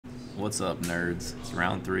What's up, nerds? It's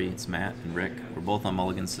round 3. It's Matt and Rick. We're both on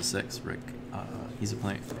mulligans to 6. Rick, he's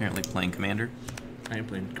apparently playing Commander. I am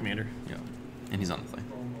playing Commander. Yeah, and he's on the play.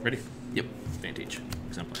 Ready? Yep. Vantage.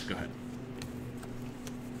 Exemplar. Go ahead.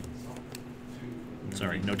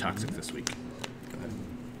 Sorry, no toxic this week. Go ahead.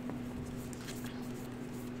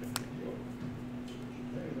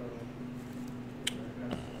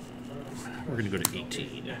 We're going to go to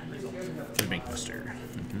 18. To the Bankbuster.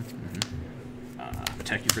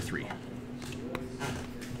 Attack you for 3.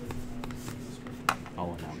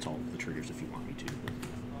 I'll announce all the triggers if you want me to.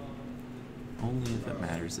 Only if it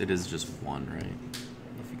matters. It is just 1, right?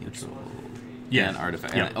 If you control. Yeah, an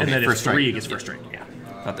artifact. Yeah, Okay, and then first it's 3 strike. against first strike. Yeah.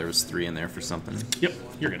 Thought there was 3 in there for something. Yep,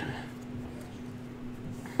 you're good.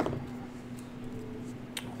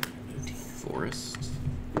 Forest.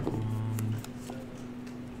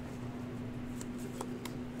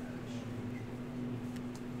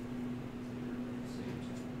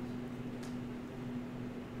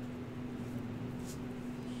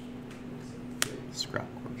 Scrap.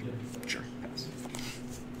 Sure. Pass.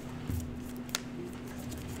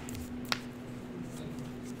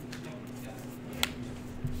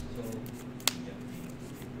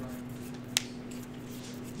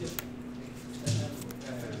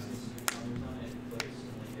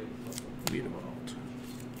 Weird.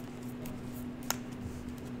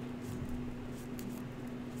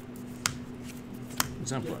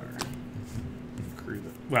 Exemplar.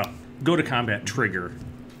 Well, go to combat, trigger.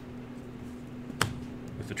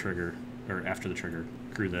 With the trigger, or after the trigger,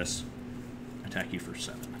 crew this. Attack you for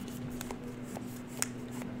 7.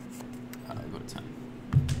 Go to 10.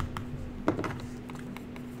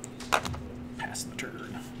 Pass the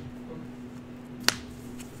turn.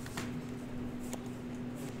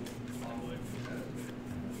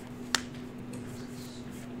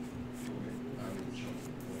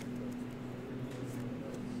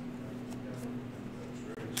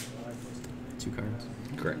 Two cards.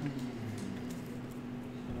 Correct.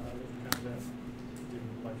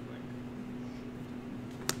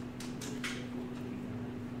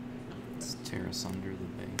 Let's tear asunder the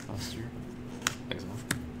Bankbuster. Exile.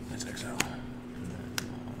 That's exile. And then,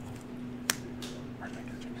 Where'd I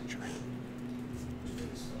get your picture?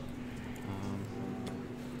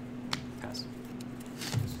 pass.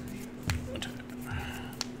 Attack.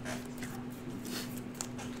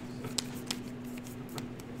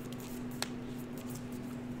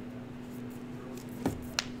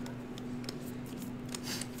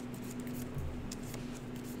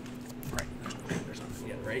 Right. There's nothing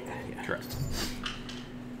yet, right? Yeah. Correct.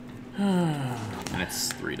 And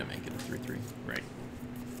it's 3 to make it a 3/3. Right.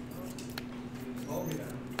 Alright,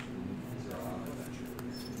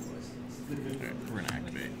 we're gonna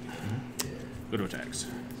activate. Go to attacks.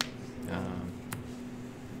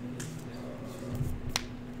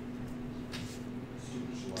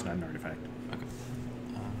 It's not an artifact. Okay.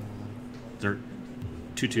 They're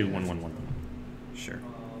 2/2/1/1/1. Sure.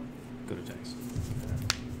 Go to text.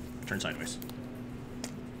 Turn sideways.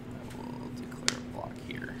 We'll declare a block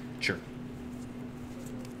here. Sure.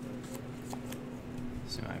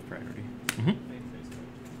 So I have priority. Mm-hmm.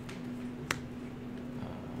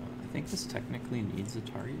 I think this technically needs a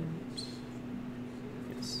target.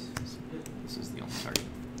 Yes. This is the only target.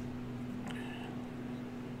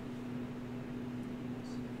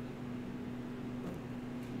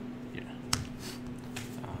 Yeah.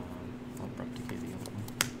 I'll abrupt decay the other one.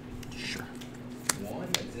 Sure.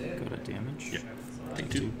 Go to damage. Yep. Take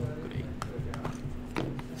 2. 2. Go to 8.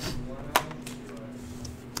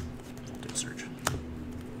 Did surge.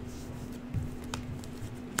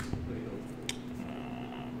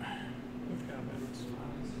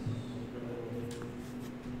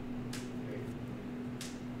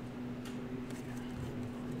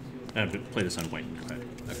 Play this on white. Go ahead.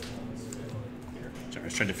 Okay. Sorry, I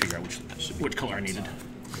was trying to figure out which color I needed.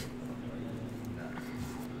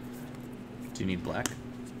 Do you need black?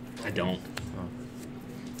 I don't. Oh.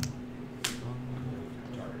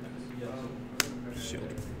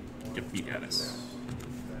 Shield. Yep, you got it.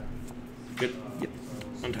 Good. Yep.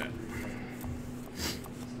 Untap.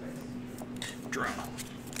 Draw.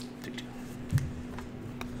 Take 2.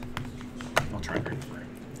 I'll try and remember.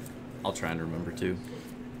 I'll try and remember too.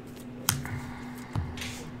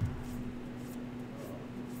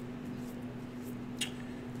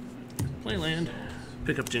 Play land.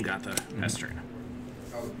 Pick up Jingata. Pass turn.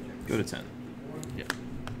 Go to 10. Yep.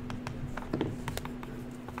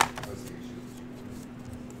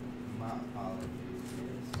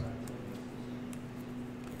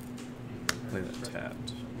 Play that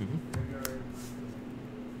tapped.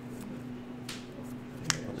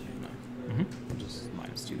 I'll just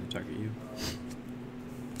 -2 to target you.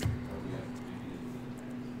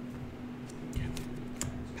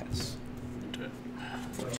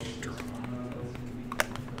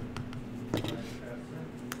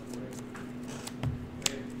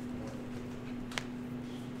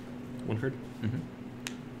 1 card. Mm-hmm.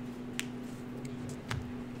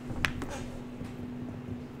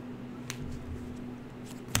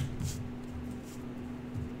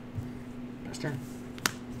 Pass turn.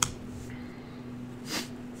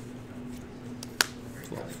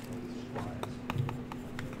 12.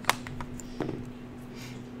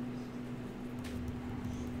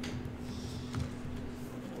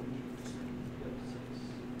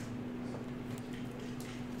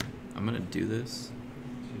 I'm gonna do this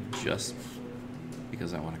just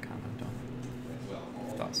because I want to comment on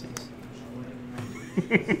Thoughtseize.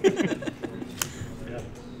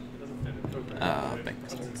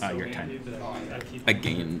 Bankbuster. You're at 10. I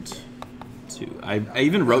gained 2. I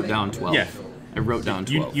even wrote down 12. Yeah. I wrote down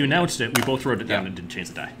 12. You announced it. We both wrote it down Yeah. and didn't change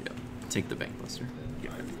the die. Yep. Take the Bankbuster.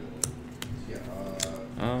 Yeah.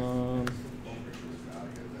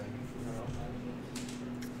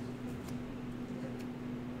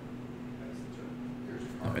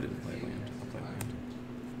 No, I didn't play land. I'll play land.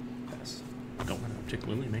 Pass. Don't want to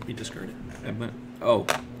particularly make me discard it. I went. Oh,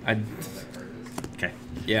 I. Okay.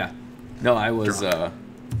 Yeah. No, I was. I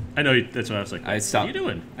know. That's what I was like. I stopped. What are you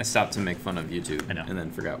doing? I stopped to make fun of YouTube. I know. And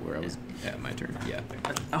then forgot where I was at my turn. Yeah.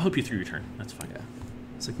 I'll help you through your turn. That's fine. Yeah.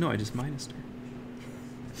 It's like, no, I just minused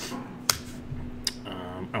her.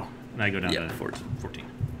 Oh, and I go down Yeah, to 14. 14.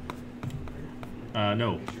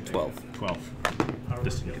 No. 12. 12.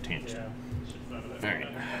 This didn't get changed. All right.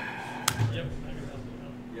 Yep,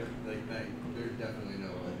 like that. There's definitely no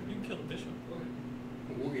way. You can kill the bishop.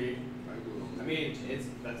 Okay. I mean,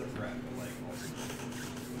 that's a threat, but like.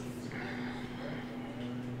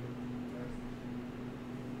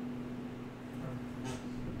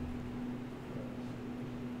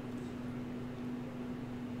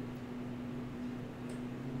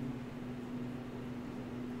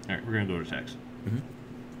 All right, we're gonna go to text. Mm-hmm.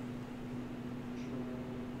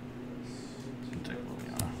 Take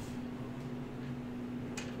Liliana.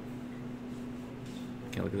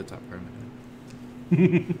 Can't look at the top part of my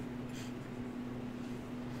head.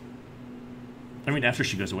 I mean, after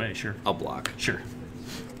she goes away, sure. I'll block. Sure.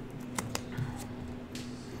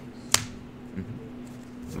 Mm-hmm.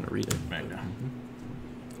 I'm gonna read it. Right now.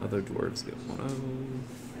 Mm-hmm. Other dwarves get 1/0.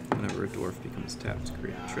 Whenever a dwarf becomes tapped,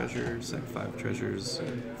 create a treasure, sack 5 treasures,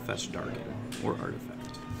 fetch Darkin or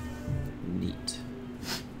artifact. Neat.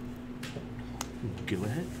 Go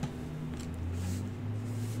ahead.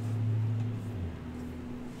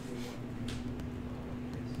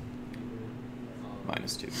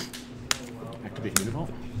 -2. Activate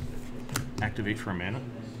Univault. Activate for a mana.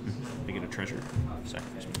 They get a treasure.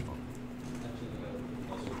 Sacrifice Univault.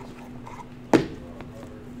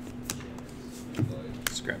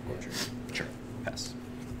 Scrap Orchard. Sure. Pass.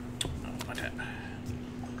 Untap.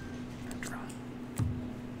 Draw.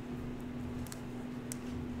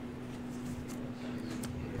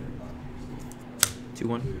 Two,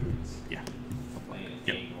 1. Yeah.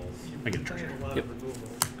 Yep. I get a treasure. Yep.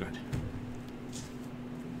 Good.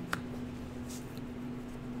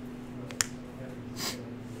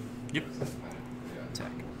 Yep.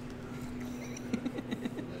 Attack.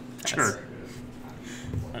 Sure.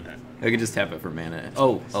 Okay. I could just tap it for mana.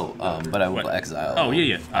 But I will What? exile. Oh,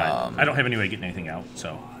 yeah, yeah. I don't have any way of getting anything out,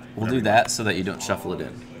 so. We'll do that so that you don't shuffle it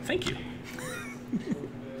in. Thank you.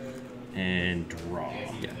 And draw.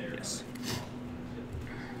 Yeah. Yes.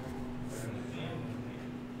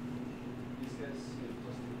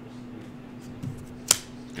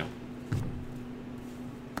 Go.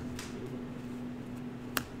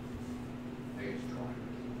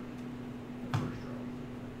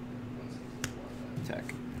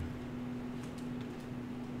 Attack.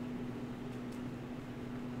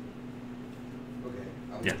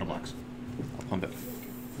 Yeah, no blocks. I'll pump it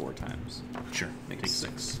 4 times. Sure. Make it Take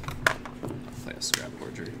 6. Play a Scrap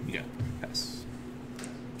Orchard. You got it. Pass.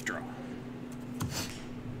 Draw.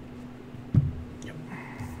 Yep.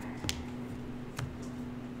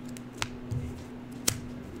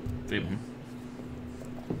 Fable.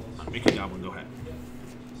 Make a goblin, go ahead.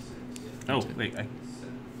 Oh, wait, I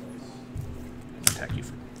attack you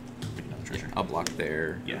for picking up treasure. I'll block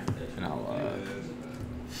there. Yeah. And I'll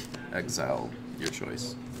exile your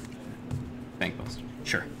choice. Bankbuster.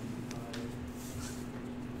 Sure.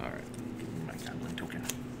 Alright. My goblin token.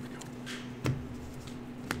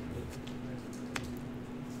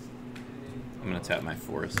 I'm gonna tap my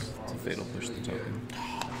forest to fatal push the token.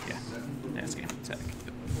 Yeah. That's game. Attack.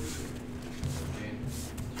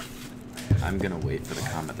 I'm gonna wait for the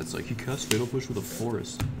comment that's like, you cast fatal push with a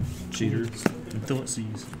forest. Cheater. Until it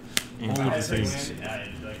sees all of the things.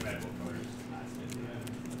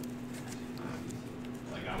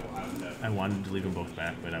 I wanted to leave them both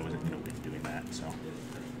back, but I wasn't going to be doing that, so.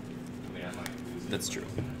 That's true.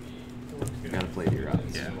 You gotta play to your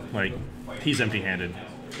odds. Yeah, like, he's empty-handed.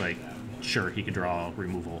 Like, sure, he could draw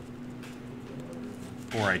removal.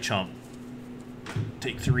 Or I chump,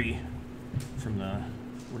 take 3 from the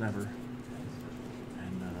whatever,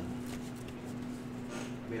 and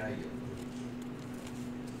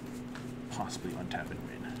possibly untap and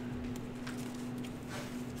win.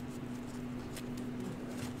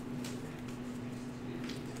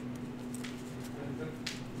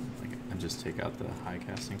 And just take out the high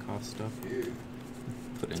casting cost stuff.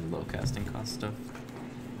 Put in low casting cost stuff.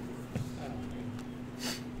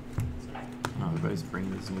 Oh, everybody's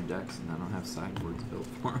bringing these new decks and I don't have sideboards built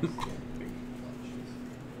for them.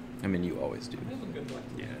 I mean, you always do.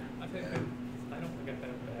 Yeah. I don't think I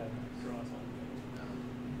have bad draws on a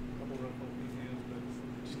couple rough opening hands, but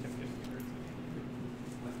just kept getting cards.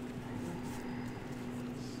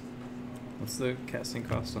 What's the casting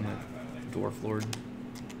cost on that Dwarf Lord?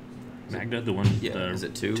 Magda, the one. Yeah, is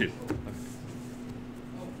it 2? 2. Okay.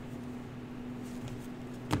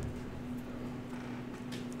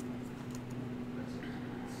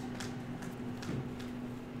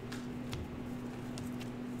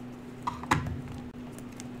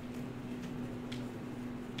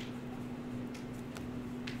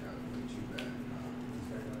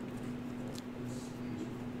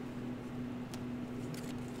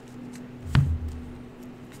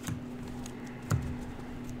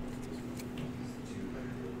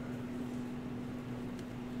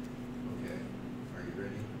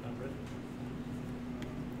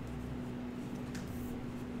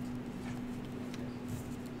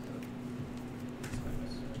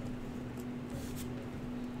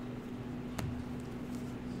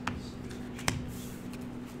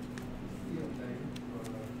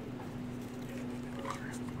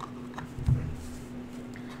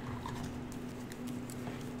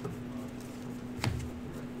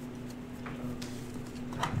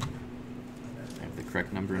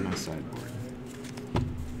 Correct number in my sideboard.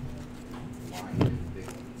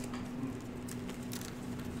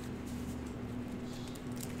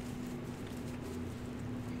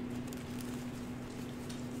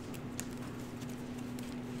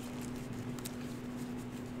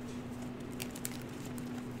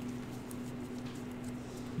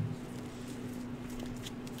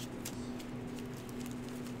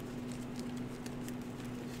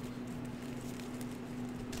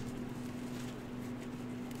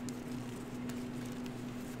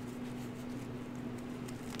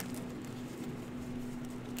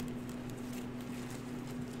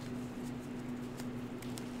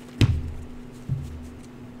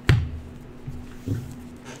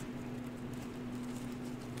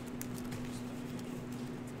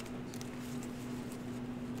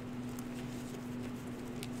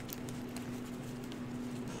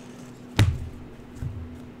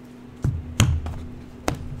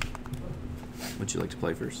 Would you like to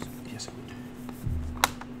play first? Yes, I would.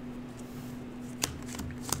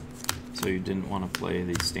 So you didn't want to play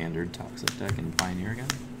the standard Toxic deck in Pioneer again?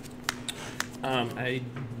 I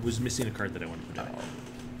was missing a card that I wanted to die.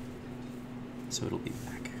 So it'll be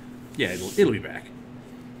back. Yeah, it'll be back.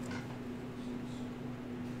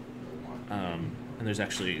 And there's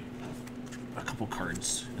actually a couple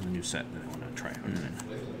cards in the new set that I want to try out. And then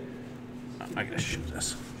I gotta shoot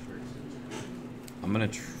this. I'm gonna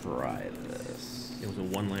try this. It was a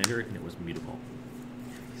 1-lander and it was mutable.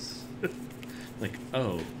 Like,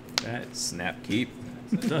 oh, that Snap Keep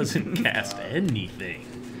doesn't cast anything.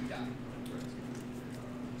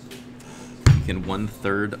 You can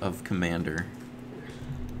 1/3 of Commander.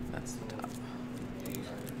 That's the top.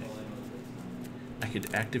 I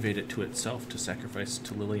could activate it to itself to sacrifice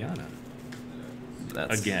to Liliana.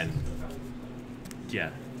 That's Again.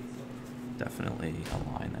 Yeah. definitely a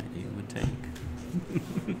line that you would take.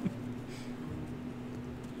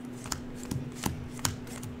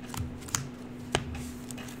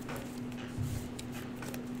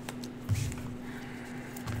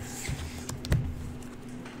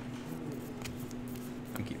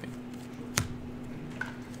 I'm keeping.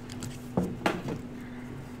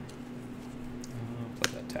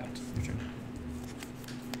 Play that tapped. Your turn.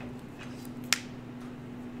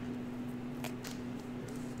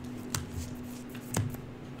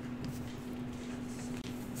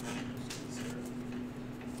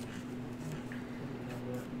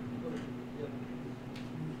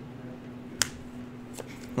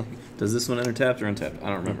 Does this one enter tapped or untapped? I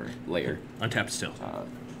don't remember. Layer. Untapped still.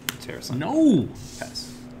 Terrasun. No!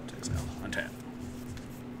 Pass. Exile. Untap.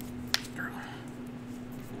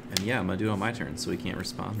 And yeah, I'm gonna do it on my turn, so he can't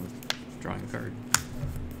respond with drawing a card.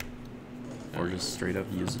 Or just straight up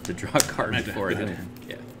use it to draw a card Magda, before I go do ahead. anything.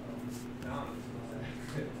 Yeah.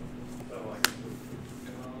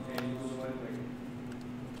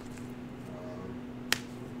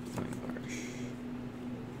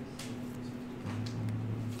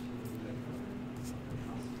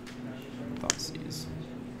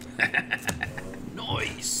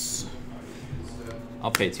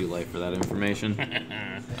 I'll pay 2 life for that information.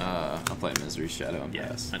 I'll play Misery Shadow and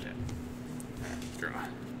pass. Untap. Draw.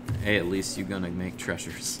 Hey, at least you're gonna make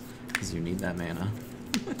treasures, because you need that mana.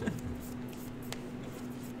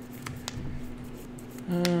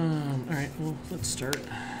 Alright, well, let's start.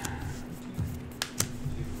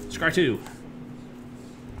 Scry 2.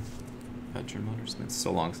 Veteran Motor. It's been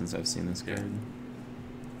so long since I've seen this card.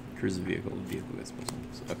 Cruise a vehicle. The vehicle gets plus 1.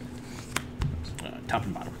 So, okay. Top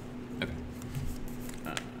and bottom. Okay.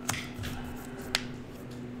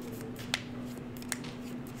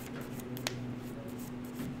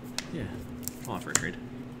 Yeah. I'll offer a trade.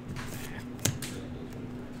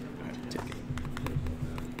 Alright, take it.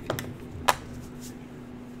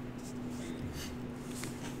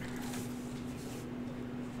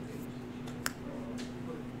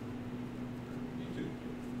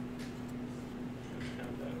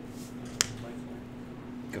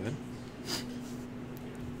 Go ahead.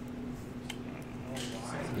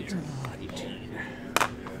 18.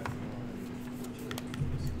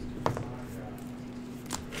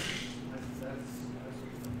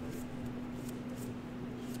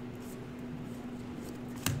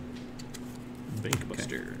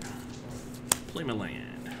 Bankbuster. Play my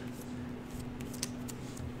land.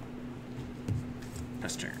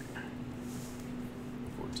 Pass turn.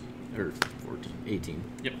 14. Or 14. 18.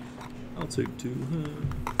 Yep. I'll take 2.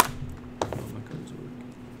 How my cards work.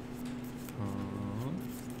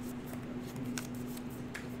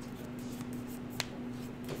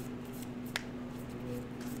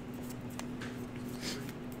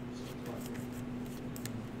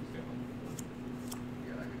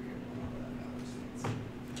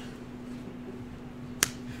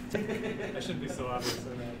 I shouldn't be so obvious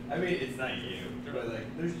in that. I mean, it's not you, but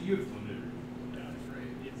like, there's you have limited damage,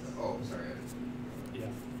 right? Oh, sorry. Yeah.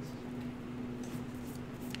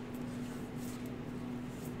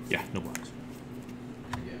 Yeah, no blocks.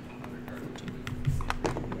 Yeah, 100 cards.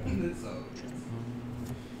 So,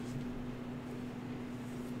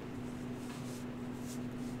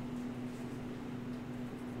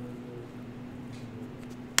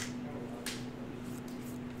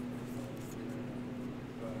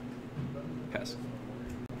 Pass.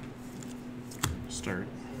 Start.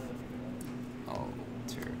 I'll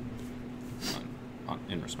tear it.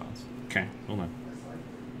 In response. Okay, hold on.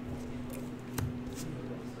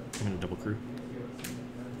 I'm gonna double crew.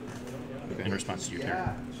 Okay. In response to your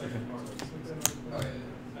turn. oh yeah.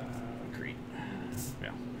 Great.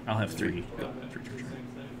 Yeah. I'll have 3. Three turns.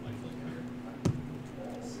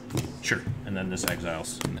 Sure. And then this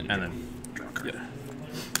exiles. And then draw a card. Yeah.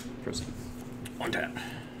 Proceed. 1 tap.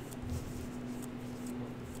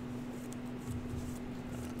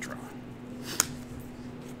 Draw.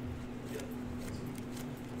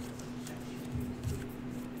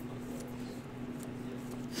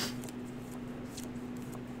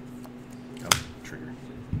 Oh, trigger.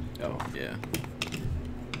 Oh, yeah.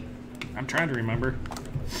 I'm trying to remember.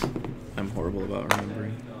 I'm horrible about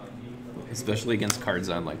remembering. Especially against cards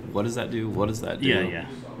on, like, what does that do? What does that do? Yeah, yeah.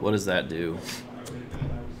 What does that do?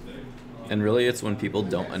 And really, it's when people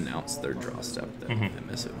don't announce their draw step that I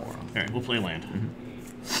miss it more often. All right, we'll play land.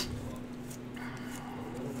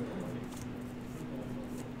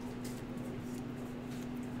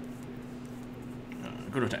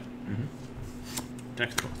 Go to attack.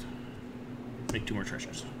 Attack the both. Make 2 more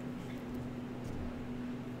treasures.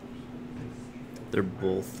 They're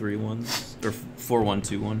both 3/1s? Or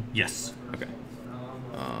 4/1/2/1? Yes. Okay.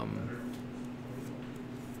 I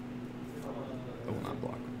will not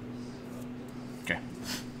block. Okay.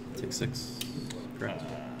 Take 6. Correct.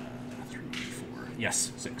 3, 4.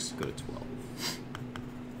 Yes, 6. Go to 12.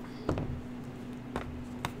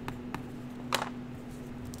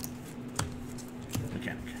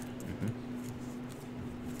 Mechanic.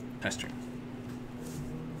 Pass turn.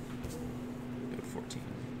 Go to 14.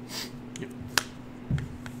 Yep.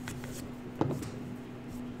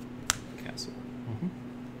 Castle.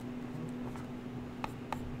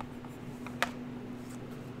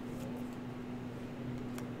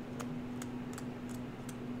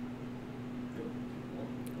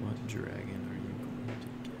 What dragon are you going to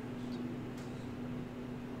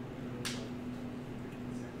get?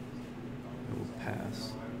 I will pass.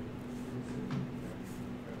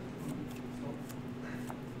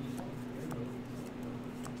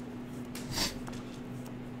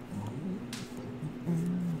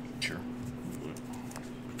 Sure.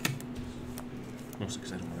 Mostly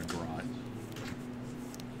because I don't want to draw it.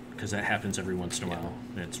 Because that happens every once in a while.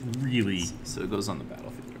 And it's really... So it goes on the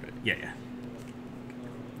battlefield, right? Yeah, yeah.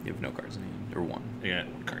 You have no cards in hand, or 1. I got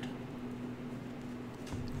 1 card.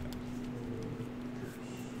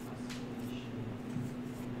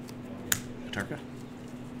 Atarka?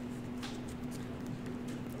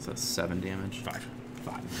 So that's 7 damage. 5.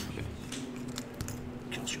 5. Okay.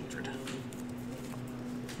 Kill Shieldred.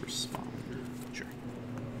 Respond. Sure.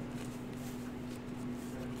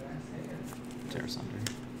 Tear asunder.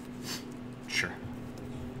 Sure.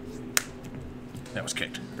 That was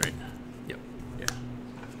kicked, right? Yep. Yeah.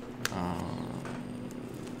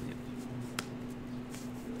 Yep.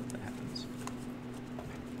 That happens.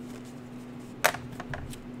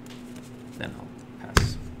 Then I'll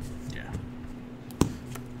pass. Yeah.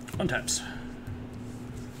 Untaps.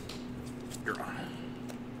 You're on.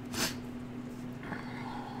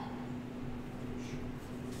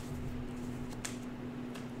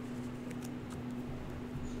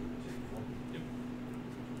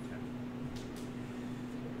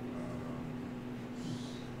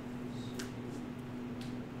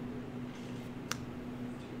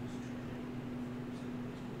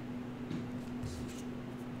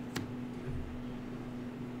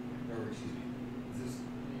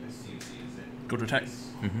 Go to attack.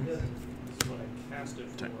 Mm-hmm. This is what I cast it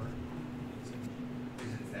for. Attack.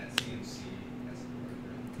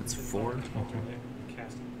 That's 4. Okay.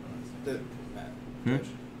 Cast it. The Matt,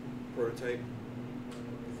 prototype.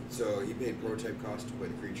 So he paid prototype cost to play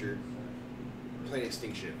the creature. Play an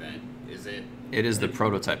extinction event. Is it? It is the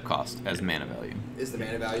prototype cost as mana value. Is the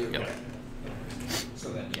mana value? Yep. Okay.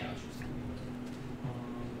 So then, yeah.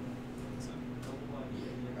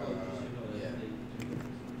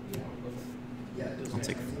 I'll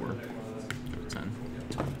take 4. 10.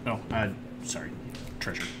 Oh, sorry.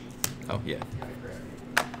 Treasure. Oh, yeah.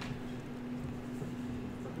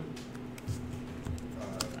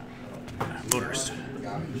 Motorist.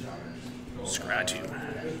 Scratch you.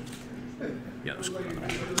 Yeah, that was cool.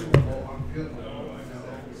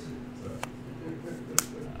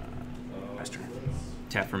 Master.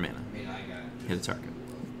 Tap for mana. Hit a target.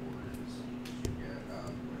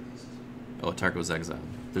 Oh, a target was exiled.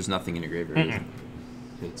 There's nothing in your graveyard. Mm-mm.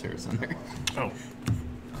 Hit a Tear asunder. Oh.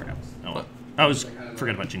 Crap. Oh, What? I was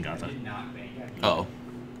forget about Jingatha. Oh,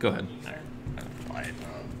 go ahead. There. I don't apply it.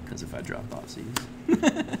 Because if I drop Bossies. There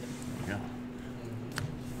we go.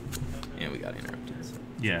 And we got interrupted. So.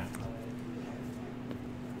 Yeah.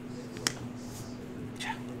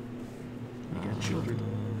 Yeah. We got children.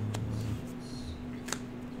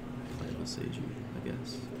 Play the Seiju, I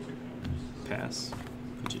guess. Pass.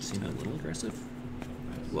 Could you seem a little aggressive?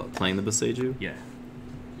 What, playing the Boseiju? Yeah.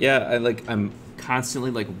 Yeah, I'm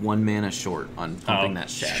constantly like 1 mana short on pumping that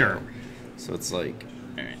shadow. Sure. So it's like,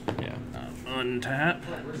 Alright. yeah. Untap.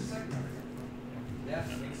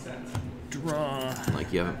 Draw.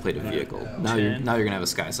 Like you haven't played a vehicle. Now you're gonna have a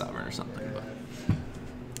Sky Sovereign or something. But.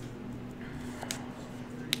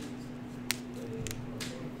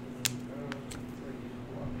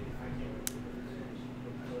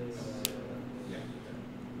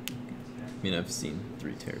 I mean, I've seen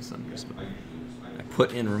 3 Tear Asunders, but I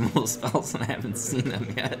put in removal spells and I haven't seen them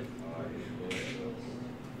yet.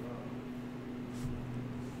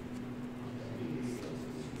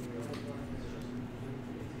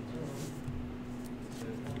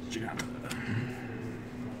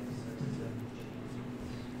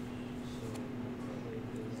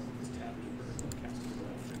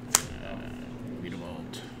 Read them all.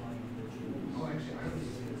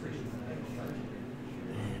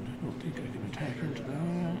 And I don't think I can attack into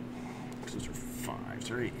that. Because those are 5s,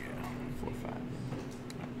 right? Yeah. 4, 5.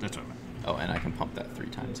 That's what I meant. Oh, and I can pump that 3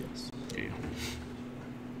 times, yes. Yeah.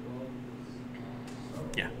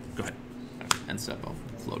 Yeah, go ahead. And step, I'll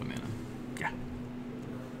float a mana. Yeah.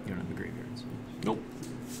 You don't have a graveyard, so. Nope.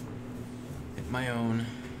 Hit my own. What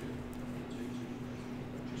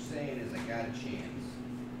you're saying is I got a chance.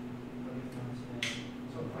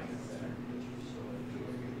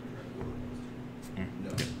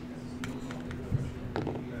 No.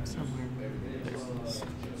 Somewhere. There it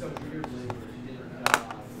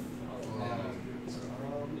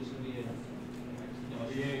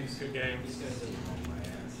is. Good games.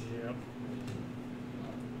 Yep.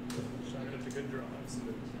 Shot at the good draws.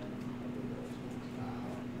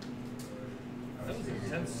 That was an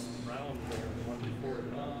intense round there, the one before.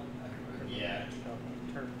 Yeah.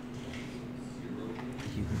 Turn.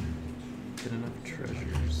 You get enough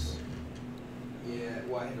treasures. Yeah,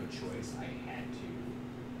 well, I had no choice. I had to.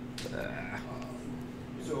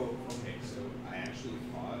 So, okay, so I actually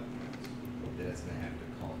thought that it's going to have to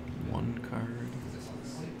call 1 card. because it's on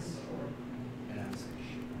 6. And I was like,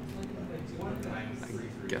 shit.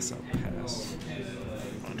 I guess I'll pass.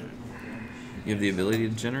 You have the ability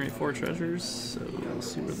to generate 4 treasures, so we'll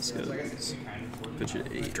see where this goes. Put you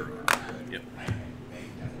to 8. Yep.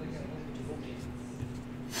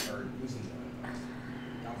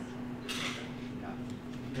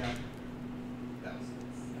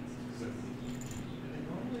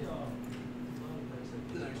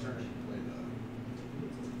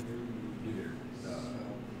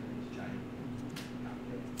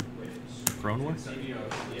 Throne War?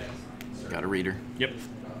 Got a reader. Yep.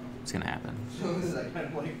 It's gonna happen. So this is like kind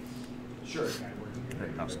of like, sure,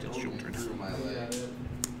 I'll still Children. through my leg,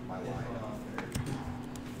 my line.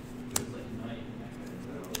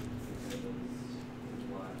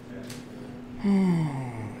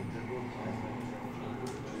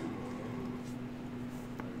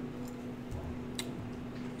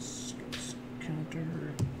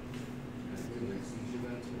 Counter.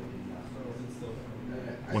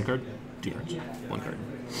 One card? Two cards. One card.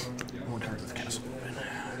 One card with Castle Open.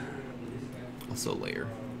 Also layer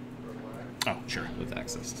Oh, sure. with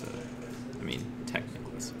access to. I mean,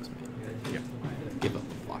 technically 6 mana. Yep. Give up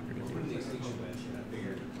a blocker to do it.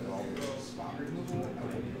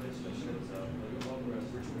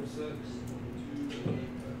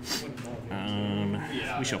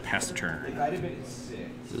 We shall pass the turn.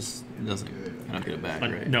 This doesn't. I don't get it back,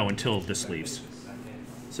 right? No, until this leaves.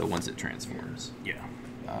 So once it transforms, Yeah.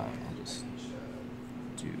 I'll just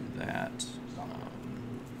do that.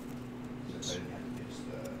 Let's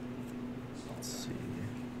see.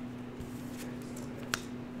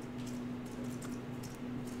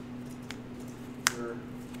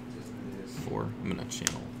 Four. I'm gonna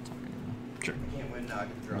channel talking. Sure. Can't win, I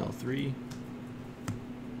get the Mill draw. 3.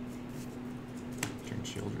 Turn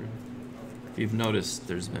Children. If you've noticed,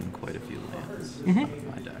 there's been quite a few lands in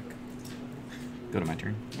my deck. Go to my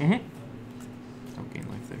turn. Mm-hmm. Don't gain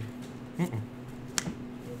life there. Mm-mm.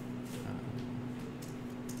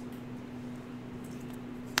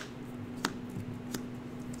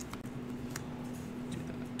 Do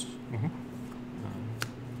that. Mm-hmm.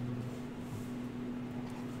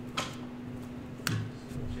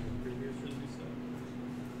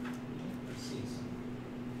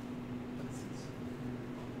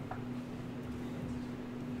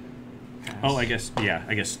 Oh, I guess, yeah,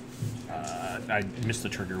 I guess I missed the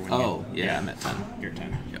trigger when Oh, you... yeah, I'm at 10. You're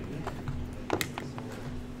 10. Yep.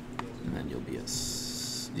 And then you'll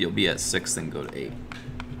be at 6 and go to 8.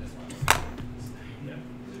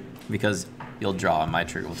 Because you'll draw, and my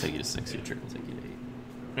trigger will take you to 6, your trigger will take you to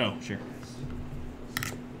 8. Oh, sure.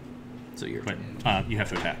 So you're. But you have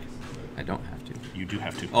to attack. I don't have to. You do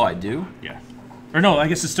have to. Oh, I do? Yeah. Or no, I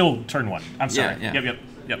guess it's still turn 1. I'm sorry. Yeah, yeah.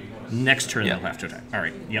 Yep. Next turn Yeah. they'll have to attack. All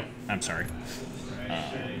right. Yep. I'm sorry. Do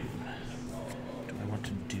I want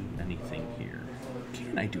to do anything here?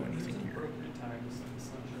 Can I do anything here?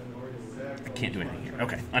 I can't do anything here.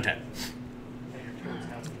 Okay. Untap.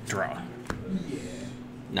 Draw.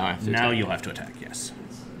 Now I have to. Now attack. you'll have to attack. Yes.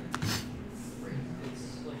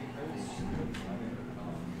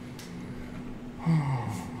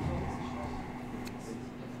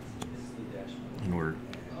 And we're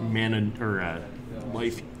mana or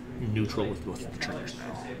life neutral with both of the triggers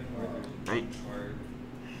now, right?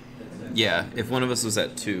 Yeah, if one of us was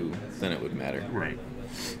at 2, then it would matter. Right.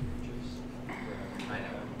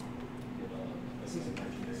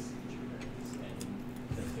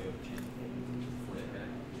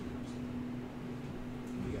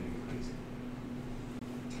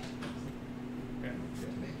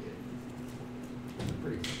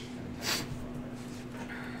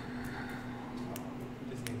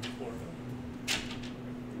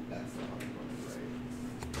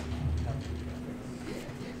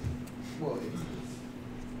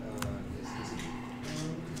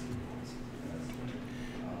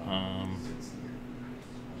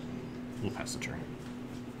 We'll pass the turn.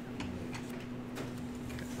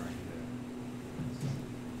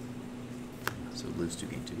 So lose 2,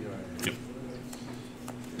 gain 2. Yep.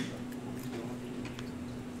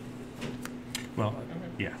 Well,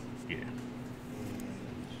 yeah.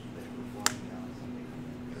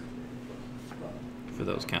 For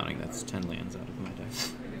those counting, that's 10 lands out of my deck.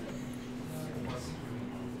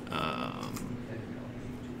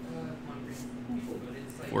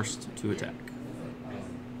 Forced to attack.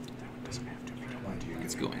 Doesn't have to. If you don't want to.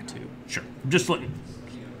 It's going to. Sure. Just letting.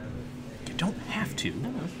 You don't have to.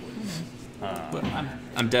 But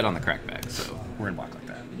I'm dead on the crackback, so We're in block like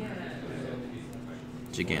that.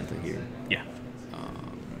 Giganta here. Yeah.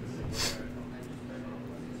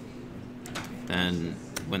 Then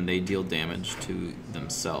when they deal damage to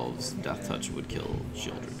themselves, Death Touch would kill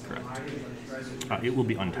children, correct? It will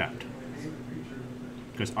be untapped.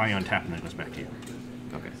 Because I untap and then it goes back to you.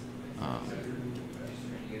 Okay.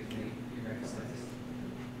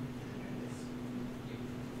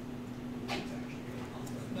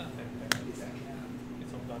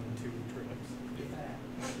 It's all done in 2 trips.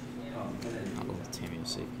 I'll go with Tamiyo's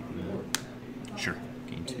safekeeping. Sure.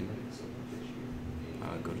 Gain 2.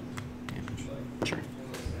 Go to damage. Sure.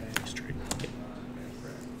 Straight.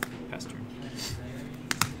 Pass turn.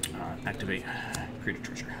 Activate. Create a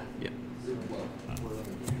treasure. Yeah.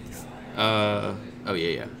 Oh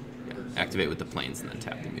yeah. Activate with the planes and then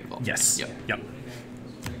tap the Mute Vault. Yes. Yep.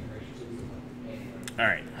 All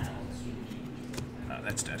right.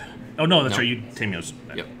 That's dead. Oh no, that's No. right. You Tamio's.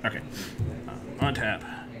 Yep. Okay. Untap.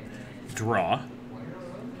 Draw.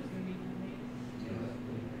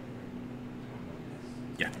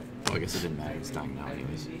 Yeah. Oh, I guess it didn't matter. It's dying now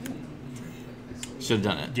anyways. Should have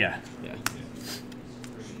done it. Yeah. Yeah.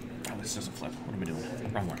 Oh, this doesn't flip. What am I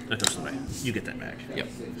doing? Wrong one. That goes away. You get that back. Yep.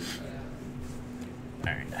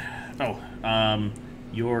 All right. Oh,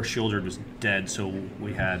 your Shieldred was dead, so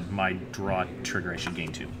we had my draw trigger. I should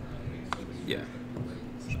gain 2. Yeah.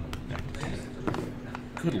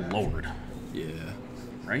 Good lord. Yeah.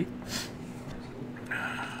 Right?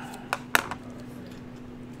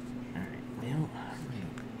 Alright, well,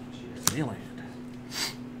 they land.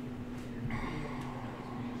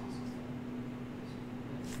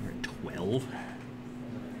 We're at 12.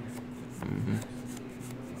 Mm-hmm.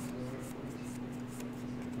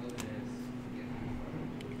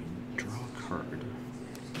 Draw a card.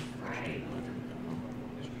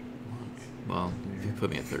 Well, if you put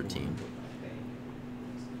me at 13.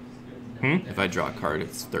 Hmm? If I draw a card,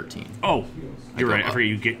 it's 13. Oh, you're go right. I up.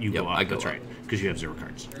 forget you Yep, go up. I go That's up. right. Because you have 0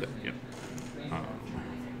 cards. Yep.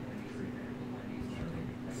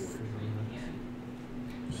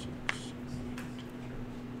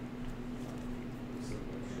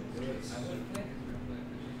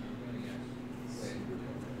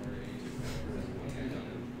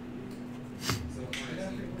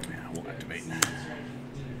 Yeah, we'll activate.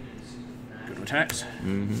 Go to attacks.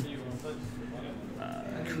 Mm-hmm.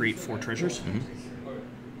 Create 4 treasures. Mm-hmm.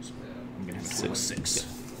 So I'm going to have a total of 6.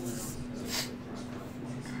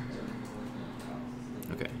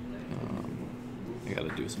 Okay. I gotta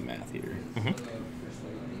do some math here. Mm-hmm.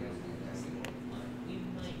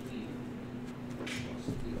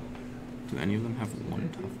 Do any of them have 1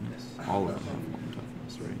 toughness? All of them have 1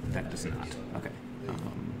 toughness, right? That does not. Okay.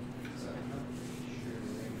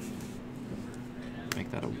 Make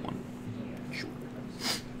that a 1. Sure.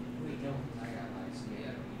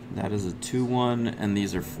 That is a 2-1, and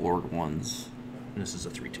these are 4 1s. And this is a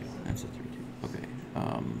 3-2. That's a 3-2. Okay.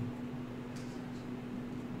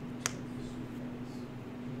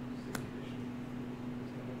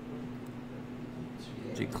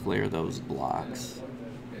 Declare those blocks.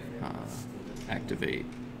 Activate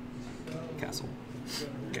castle.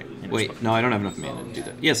 Okay. Wait, no, I don't have enough mana to do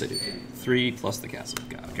that. Yes, I do. 3 plus the castle.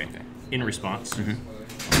 Got it. Okay. In response, Mm-hmm.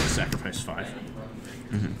 I'm going to sacrifice 5.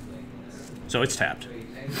 Mm-hmm. So it's tapped.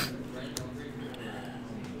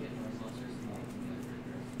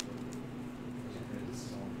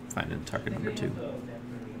 Find a target number 2.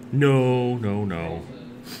 No.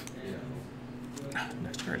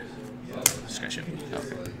 Next card. Skyship.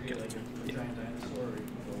 Okay. Get it.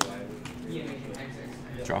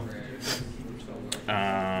 Draw.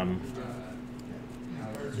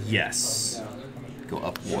 Yes. Go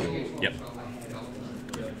up 1. Yep.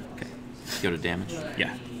 Okay. Go to damage.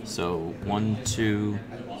 Yeah. So 1, 2,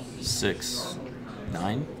 6,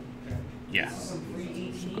 9. Yeah. So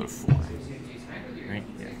go to 4. Right?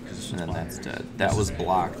 Yeah. 'cause And then that's dead. That was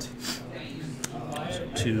blocked. So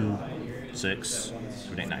 2, 6,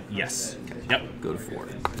 7, 8, 9. Yes. Yep. Go to 4.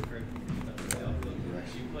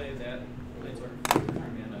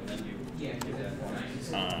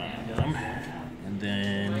 And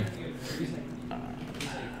then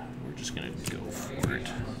we're just gonna go for it.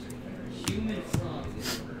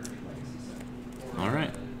 All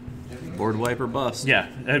right. Board wiper bust. Yeah,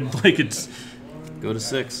 and like it's. Go to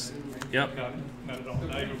 6. Yep. Not at all.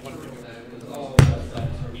 Not even 1.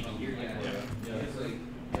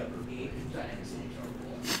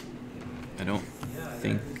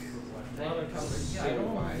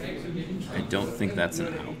 I don't think that's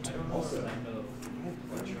an out.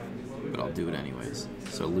 But I'll do it anyways.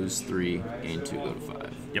 So lose 3, gain 2, go to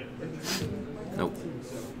 5. Yep. Nope.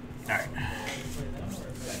 All right.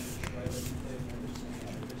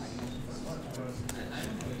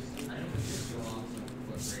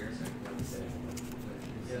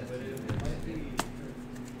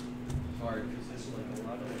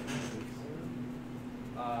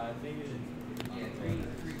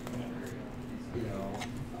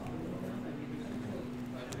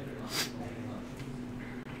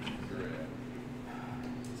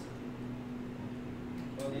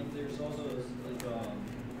 There's also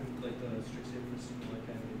like the Strixhaven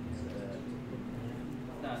kind of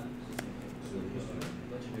not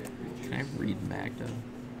legendary creatures. Can I read Magda? Or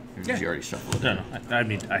did Yeah. you already shuffle it? No. I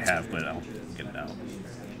mean, I have, but I'll get it out. So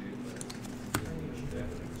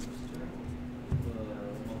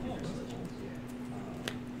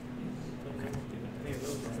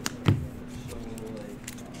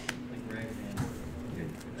like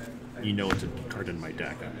know it's a card in my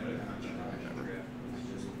deck.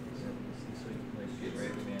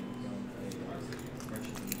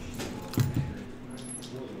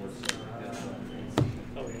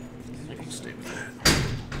 Oh, yeah. I can stay with that.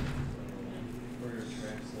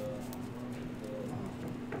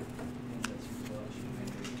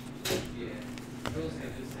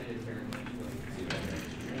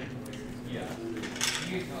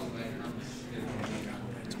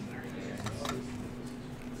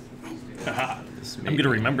 Haha. I'm gonna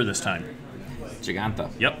remember this time. Giganta.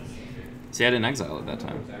 Yep. See, I didn't exile at that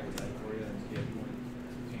time.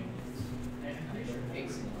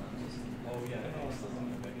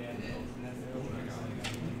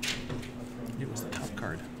 It was the top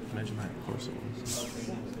card. Imagine that. Of course it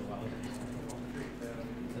was.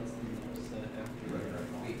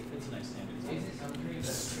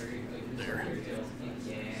 There.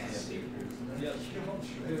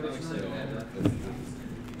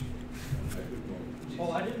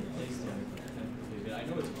 Oh, I didn't play Standard. I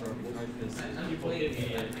know it's a broken card because people hit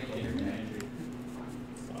me at Andrew.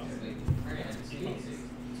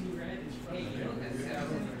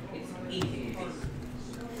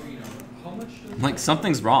 How much does Like,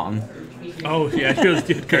 something's wrong. Oh yeah, it goes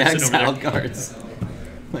the The cards sitting over exiled there. cards.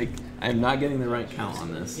 Like, I'm not getting the right count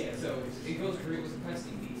on this. It's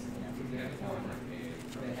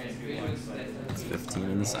 15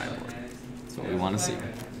 in the sideboard. That's what we want to see.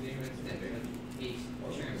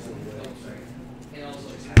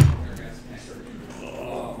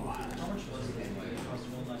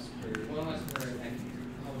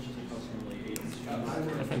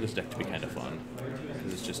 I find this deck to be kind of fun.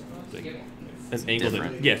 It's just like an angle that,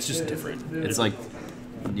 different. yeah, it's just different. It's like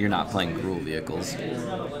you're not playing Gruul vehicles.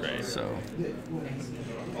 Right. So,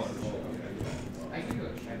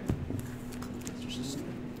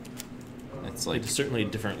 it's like, It's certainly a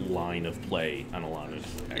different line of play on a lot of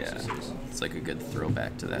yeah, accesses. it's like a good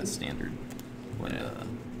throwback to that standard. When,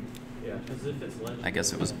 I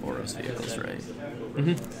guess it was Boros vehicles, right?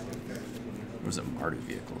 Mm-hmm. Or was it Mardu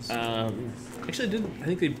vehicles? Actually, I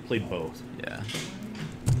think they played both. Yeah.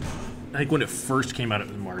 I think when it first came out, it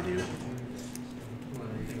was Mardu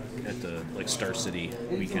at the like Star City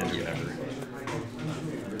weekend or whatever.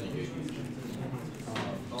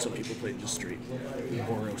 Some people played just straight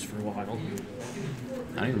Boros for a while.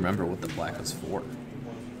 I don't even remember what the black was for.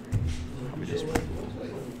 Probably just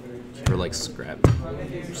for like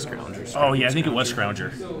Scrounger. Oh yeah, I think it was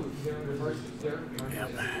Scrounger.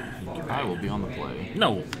 Yep. I will be on the play.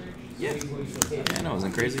 No, Yeah, no,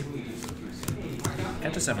 isn't it crazy?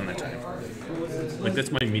 got to 7 that time. Like that's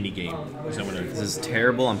my mini game. Is that what it This is? is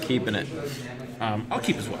terrible. I'm keeping it. I'll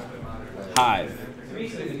keep as well. Hive.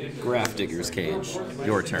 Graph Digger's Cage.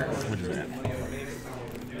 Your turn. What is that?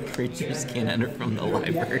 Creatures can't enter from the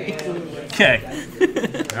library. Okay.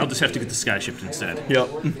 I'll just have to get the Sky Shift instead. Yep.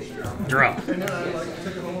 Draw.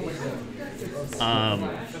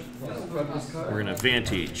 We're gonna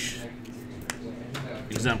Vantage.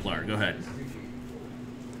 Exemplar, go ahead.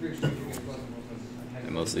 I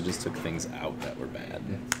mostly just took things out that were bad.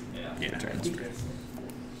 Yeah. Turns.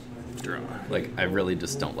 Draw. Like, I really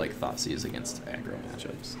just don't like Thoughtseize against aggro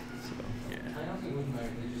matchups. So. Yeah.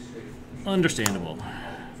 Understandable.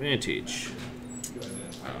 Vantage.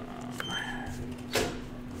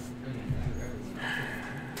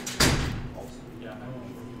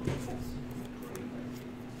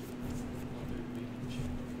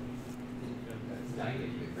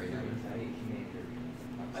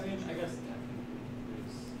 I mean, I guess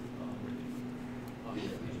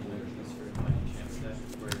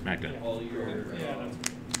Magda. all your Yeah,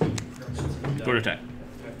 that's Go to attack.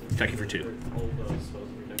 Attack you for 2. all those spells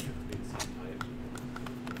in your deck have to be the same type.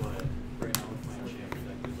 But right now with my champ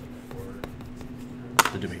deck is like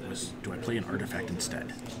 4. The debate was, do I play an artifact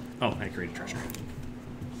instead? Oh, I create a treasure.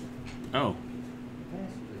 Oh.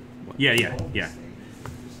 Yeah.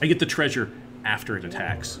 I get the treasure after it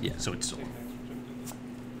attacks. Yeah. So it still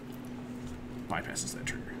bypasses that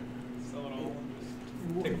trigger. Sell it all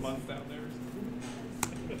and just take a month down there.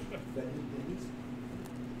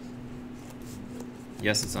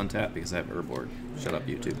 Yes, it's untapped because I have Urborg. Shut up,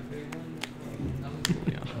 YouTube.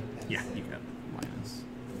 Yeah, you got it. Minus.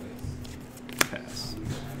 Pass.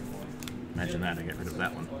 Imagine that, I get rid of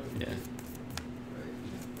that one. Yeah.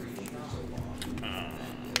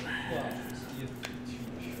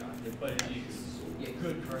 but it's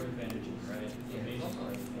good card advantages, right? Amazing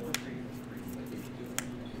card.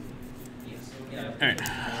 Alright,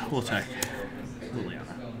 we'll attack Liliana.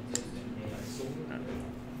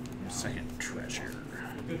 Second treasure.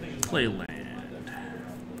 Play land.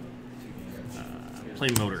 Play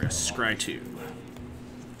Motorist. Scry 2.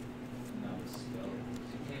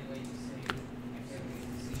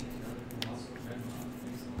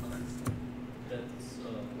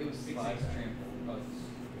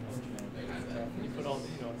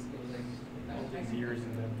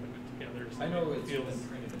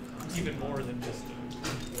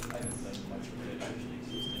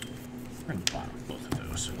 We're in the bottom of both of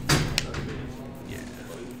those. Yeah.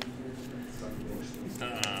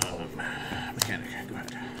 Mechanic, go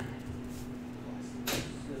ahead.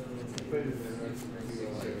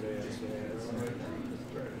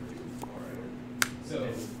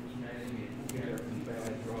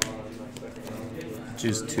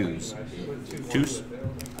 Choose twos. Twos?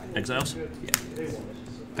 Exiles? Yeah.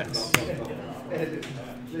 Pass.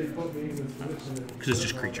 Because it's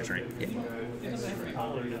just creatures, right? Yeah.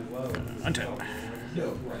 Untap.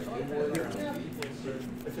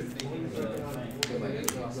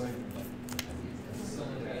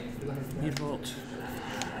 Need vault.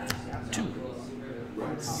 2.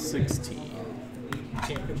 16.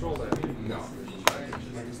 Can't control that. No.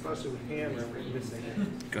 Like, especially with hammer, we're missing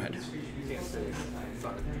it. Go ahead. You can't say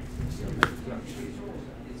sorry.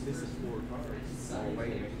 This is 4 cards. All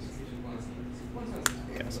lane.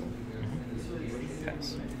 Castle.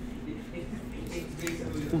 Pass.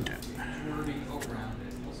 Untap.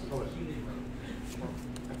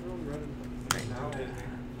 Everyone running now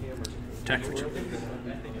hammer. Attack for 2.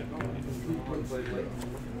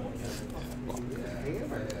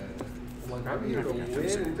 Hammer. Like, I'm here to win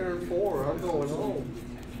in turn 4. I'm going home.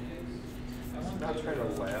 I'm not trying to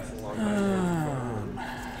last a long time.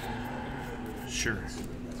 Sure.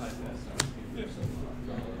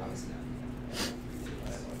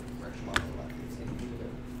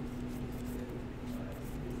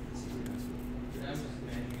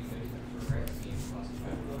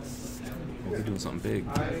 We're doing something big. I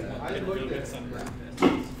looked at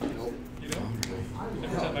Every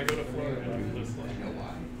time I go to Florida, I'm just like,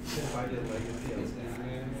 if I did legacy, I was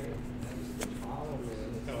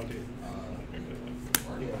oh, dude.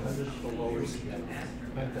 the lowest.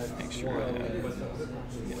 Make sure I have.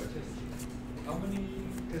 How many?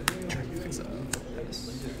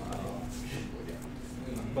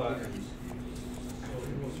 But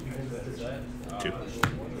 2.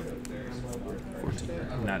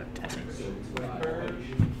 14. Not a 10.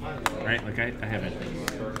 Right? Like, I haven't.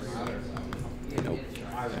 Nope.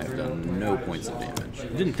 I've done no points of damage.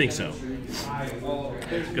 Didn't think so.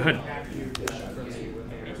 Go ahead.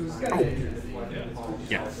 Oh.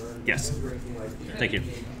 Yeah. Yes. Thank you.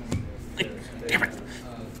 Damn it.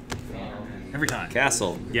 Every time.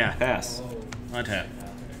 Castle. Yeah. Pass. Untap.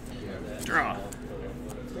 Draw.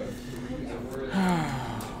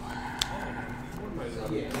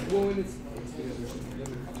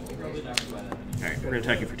 Alright, we're gonna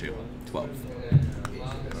attack you for 2. 12.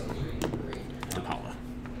 DePaula.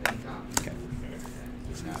 Okay.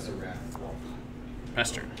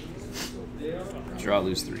 Pester. Draw,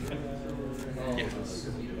 lose 3. Yeah.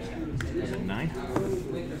 9.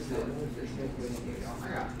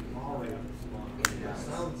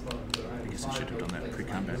 I guess I should have done that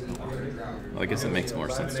pre-combat. Well, I guess it makes more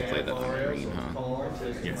sense to play that on green, huh?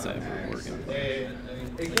 Yeah. Instead of working.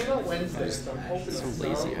 it came out Wednesday, so I'm hoping So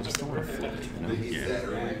lazy. I just don't want to flip, you know? Yeah.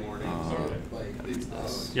 What's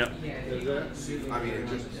this? Yep. I mean, it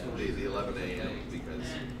just the 11 a.m. because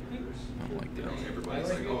I don't like that. everybody's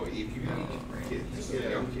like, oh, if you got kids,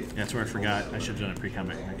 young kids. That's where I forgot. I should have done it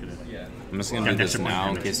pre-combat. I could have. I'm just gonna Got do this extra point now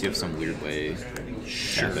in damage. case you have some weird way.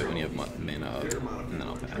 Tap it when you have mana up, and then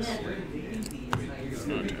I'll pass.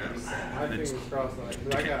 I fingers crossed on it.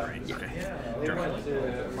 'Cause I got, Right. Okay. they Draw. went to,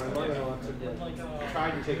 my mother-in-law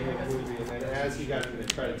tried to take him to the movie, and then as he got into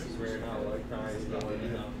the credits, he ran out like crying. You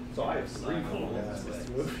know, so I have 3 full passes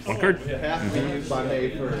to movie. 1 card? Half to be used by May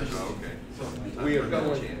 1st. Oh, okay. We are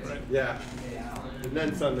going, yeah. And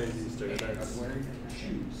then Sunday's Easter. That's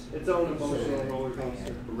its own emotional roller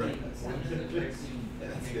coaster. Right.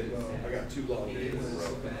 That's good. I got 2 long days in a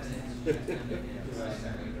row.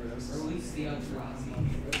 Release the atrocity.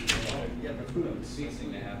 Yeah, but who knows?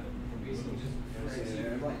 Fixing to happen.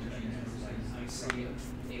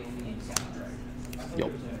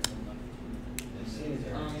 Yup.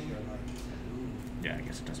 Yeah, I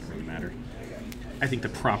guess it doesn't really matter. I think the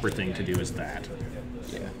proper thing to do is that.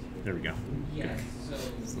 Yeah. There we go. Good.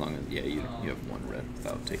 As long as you have 1 red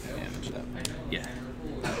without taking damage that way. Yeah.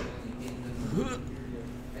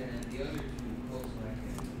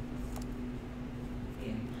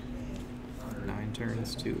 9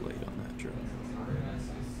 turns, too late on that draw.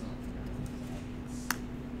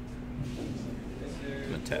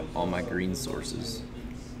 I'm gonna tap all my green sources.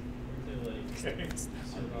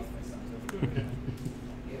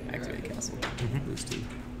 Activate castle. Lose 2.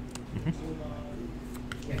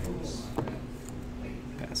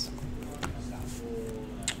 Pass.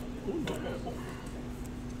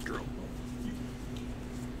 Draw.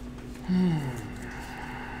 Man,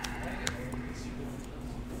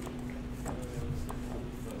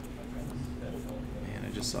 I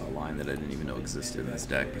just saw a line that I didn't even know existed in this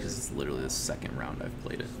deck because it's literally the second round I've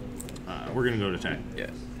played it. We're gonna go to 10. Yeah.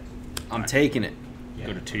 I'm taking it.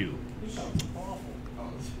 Go to 2.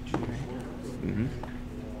 Mm-hmm.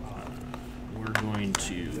 We're going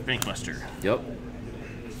to Bankbuster. Yep.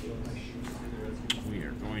 We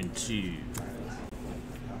are going to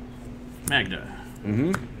Magda.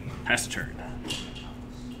 Mm-hmm. Pass the turn.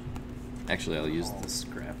 Actually, I'll use the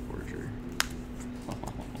Scrap Forger.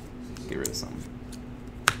 Get rid of something.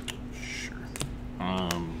 Sure.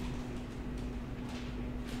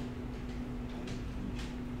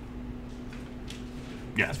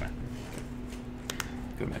 Yeah, that's fine.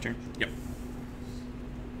 Go to my turn. Yep.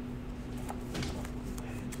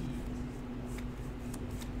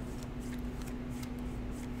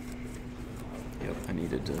 Yep, I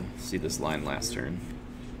needed to see this line last turn.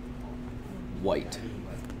 White.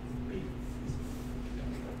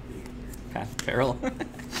 Path of Peril.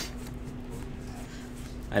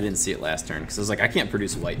 I didn't see it last turn because I was like, I can't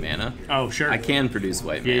produce white mana. Oh, sure. I can produce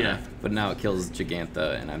white mana, Yeah. but now it kills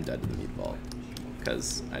Gigantha and I'm dead to the Meatball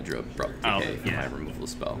because I drew Abrupt Decay for my removal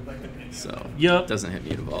spell. So Yep. it doesn't hit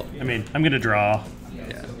Mutavault. I mean, I'm gonna draw,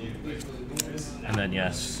 Yeah, and then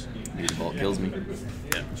yes, Mutavault kills me.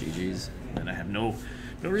 yeah, GG's. and I have no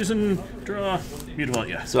reason to draw Mutavault.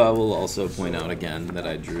 Yeah. So I will also point out again that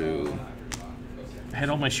I drew. I had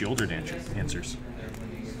all my shoulder answers.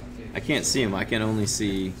 I can't see them. I can only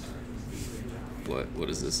see what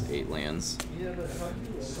is this? 8 lands.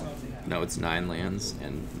 No, it's 9 lands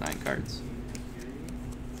and 9 cards.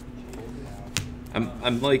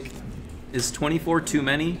 I'm like, is 24 too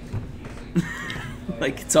many?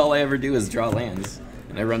 Like, it's all I ever do is draw lands,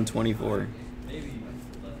 and I run 24.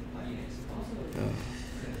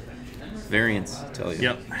 Variance, I tell you.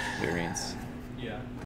 Yep. Variance.